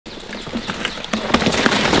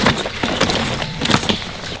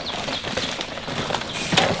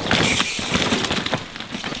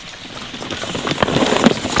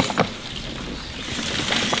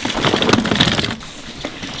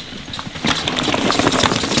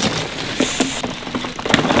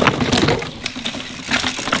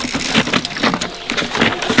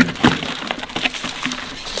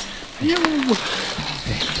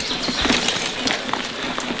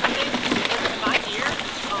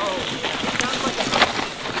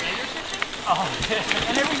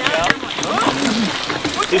And every now and then I'm like,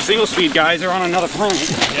 oh. These single speed guys are on another planet.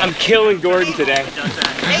 Yeah. I'm killing Gordon today.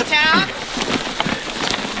 Hey, Tom.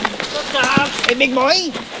 What's up? Hey, big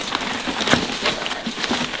boy.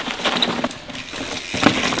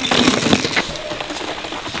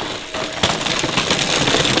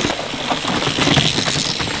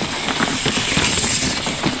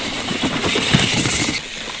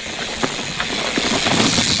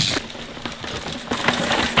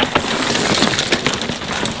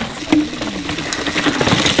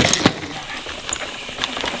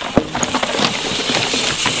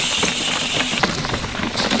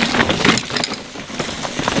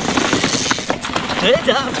 Hey,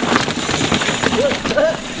 Tom.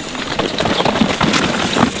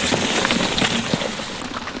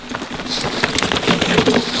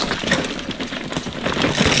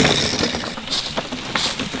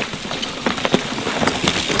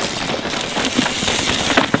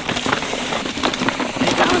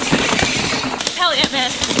 Hell yeah,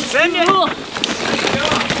 man. Send it. Cool.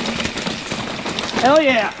 Hell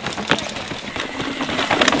yeah.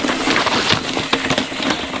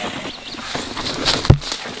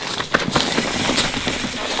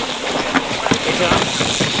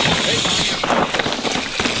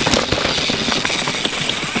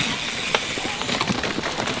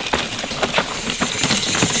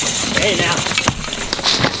 Hey now.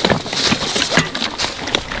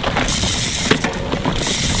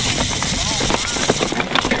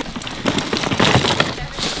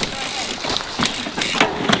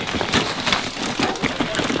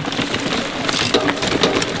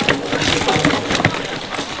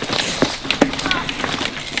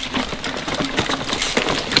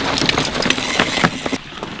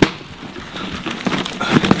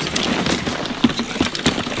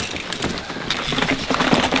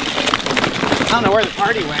 I don't know where the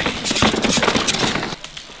party went.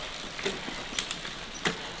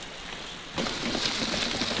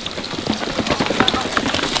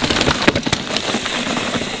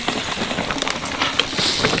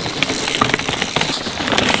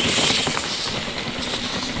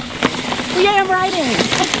 Yeah, I'm riding.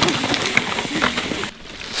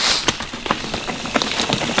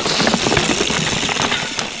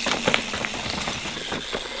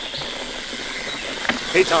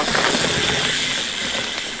 Hey, Tom.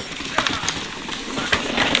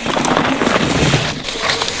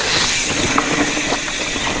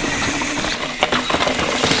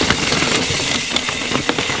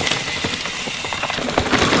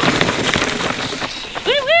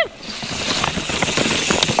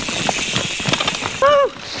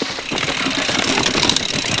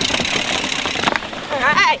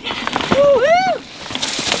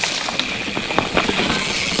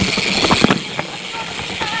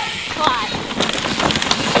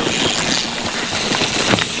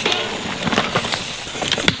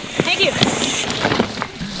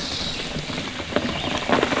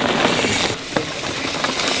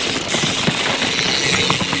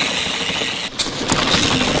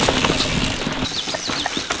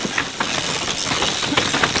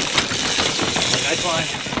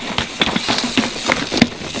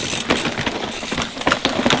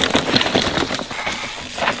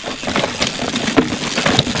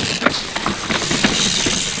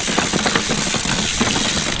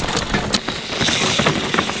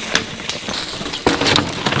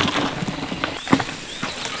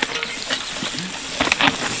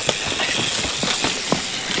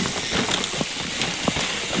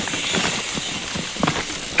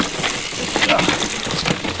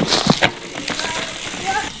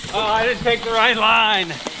 Oh, I didn't take the right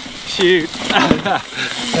line. Shoot. The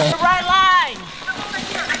right line.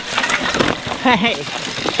 Hey.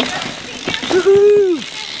 Woohoo.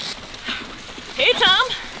 Hey, Tom.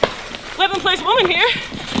 11th place woman here.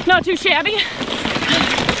 Not too shabby.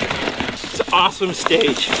 It's an awesome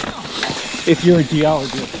stage. If you're a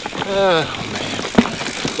geologist. Oh, man.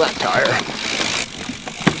 Flat tire.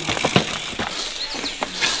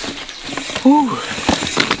 Whew.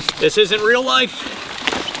 This isn't real life.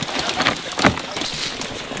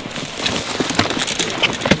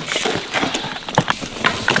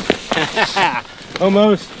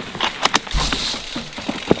 Almost.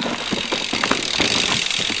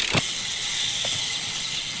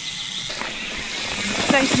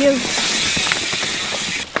 Thank you.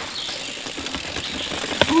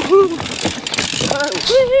 Woohoo.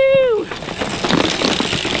 Woohoo!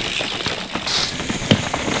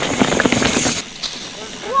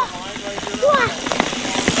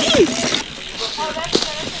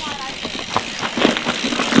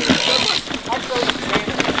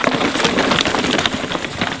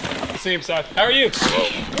 Same side. How are you?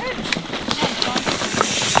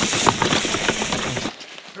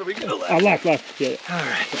 or we go left? Left, left. Yeah. All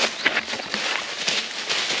right.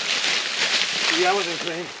 The elephant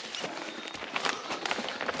thing.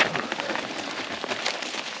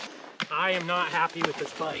 I am not happy with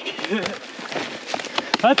this bike.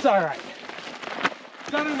 That's all right.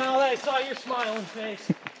 Done it now that I saw your smiling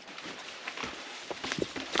face.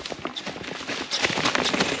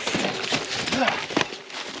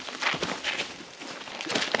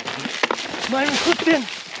 Mine was clipped in.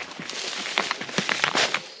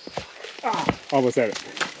 Almost at it.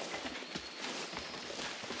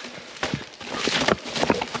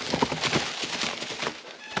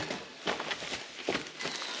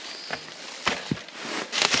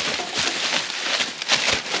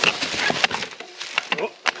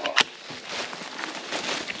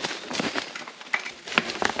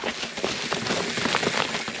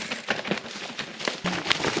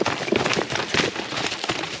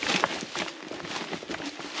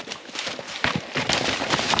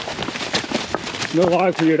 No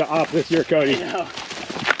log for you to op this year, Cody. No.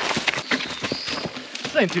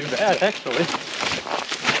 This ain't too bad, actually.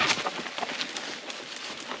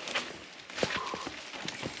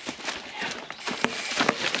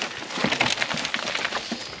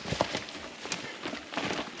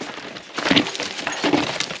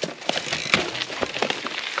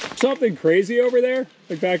 Something crazy over there?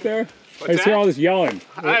 Like back there? I just hear all this yelling.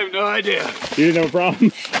 I have no idea. You didn't have a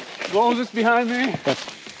problem? As long as it's behind me.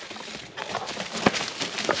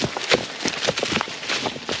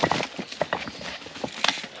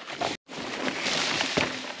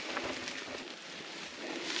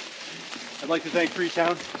 I'd like to thank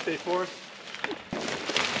Freetown State Forest.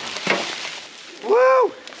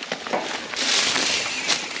 Woo!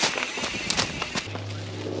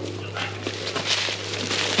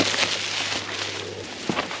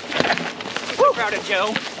 So proud of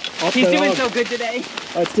Joe. Up He's the doing log. so good today.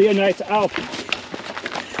 Let's see a nice Alp.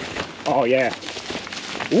 Oh yeah.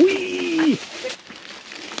 Whee!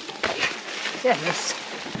 Yes.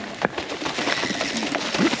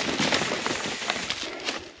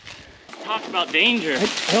 Talk about danger.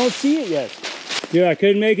 I don't see it yet. Dude, I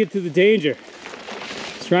couldn't make it to the danger.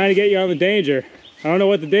 It's trying to get you on the danger. I don't know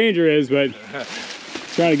what the danger is, but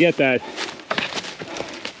trying to get that.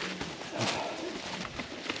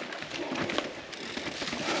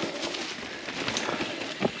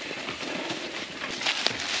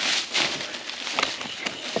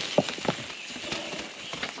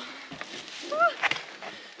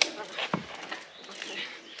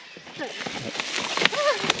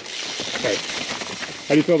 Okay.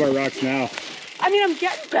 How do you feel about rocks now? I mean, I'm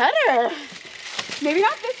getting better. Maybe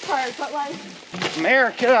not this part, but like.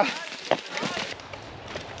 America.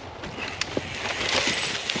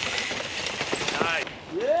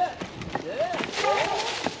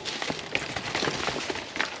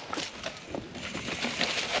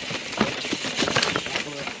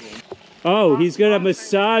 Oh, he's gonna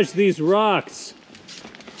massage these rocks.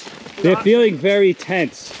 They're feeling very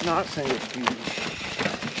tense. Not saying it's easy.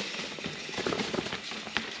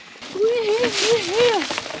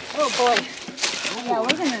 Oh boy. Yeah, we're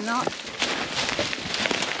gonna not.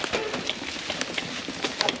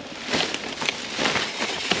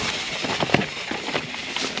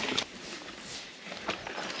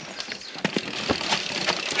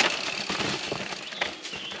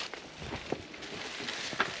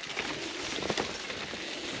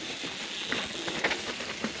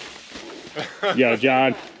 Yo,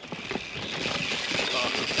 John.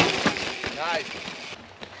 Nice.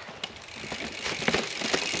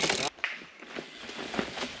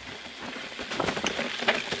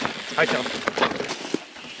 Hi, Tom.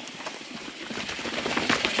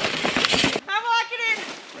 I'm locking in.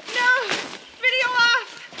 No, video off.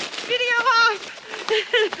 Video off.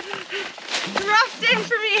 Rough day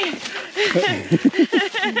for me.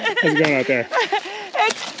 How's it going out there?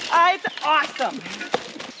 It's awesome.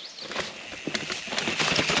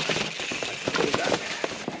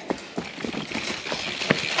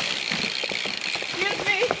 Excuse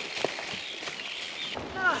me.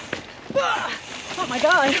 Oh my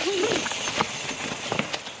God.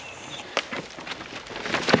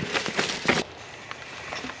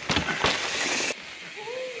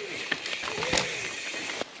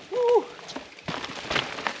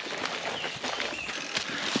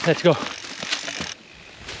 Let's go.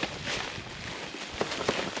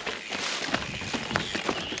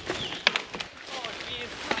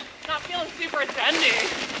 Not feeling super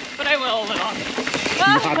trendy, but I will a little.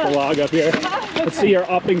 Knock the log up here. Let's see your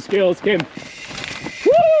upping skills, Kim.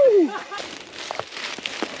 Woo!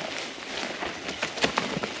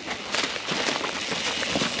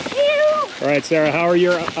 All right, Sarah, how are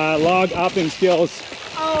your log upping skills?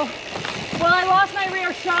 Oh, well, I lost my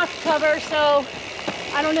rear shock cover, so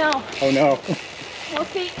I don't know. Oh no. We'll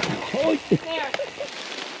see. Oh. There.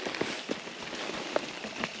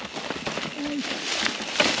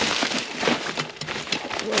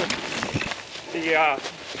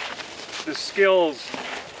 The skills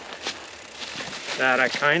that I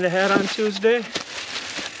kind of had on Tuesday,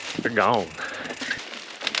 they're gone.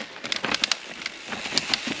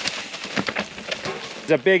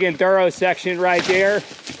 There's a big enduro section right there.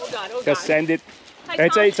 Oh God, oh God. Just send it. Hi,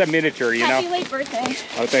 Tom. It's a miniature, you Happy know. late birthday.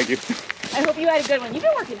 Oh, thank you. I hope you had a good one. You've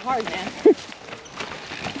been working hard, man.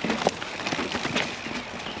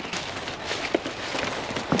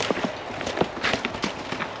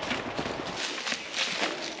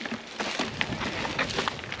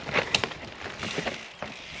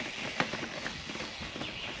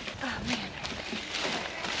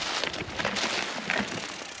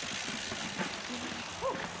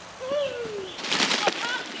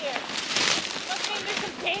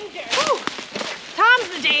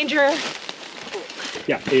 Danger.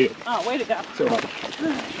 Yeah, it is. Oh, way to go. So hard.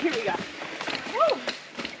 Here we go. Woo.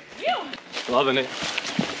 You. Loving it.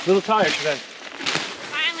 A little tired today.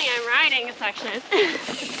 Finally, I'm riding a section.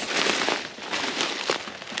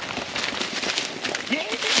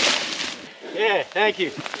 Yeah, thank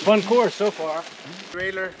you. Fun course so far.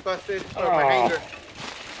 Trailer busted or my hanger.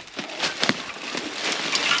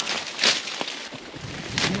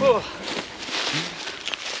 Oh.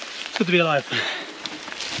 It's good to be alive.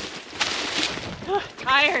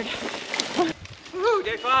 Tired. Woo,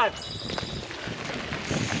 day 5. I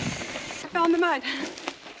fell in the mud.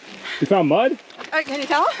 You found mud? Can you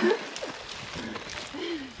tell?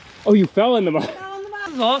 Oh, you fell in the mud. Fell in the mud.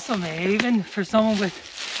 It was awesome, man. Even for someone with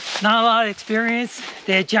not a lot of experience,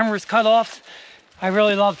 they had generous cutoffs. I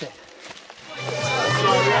really loved it.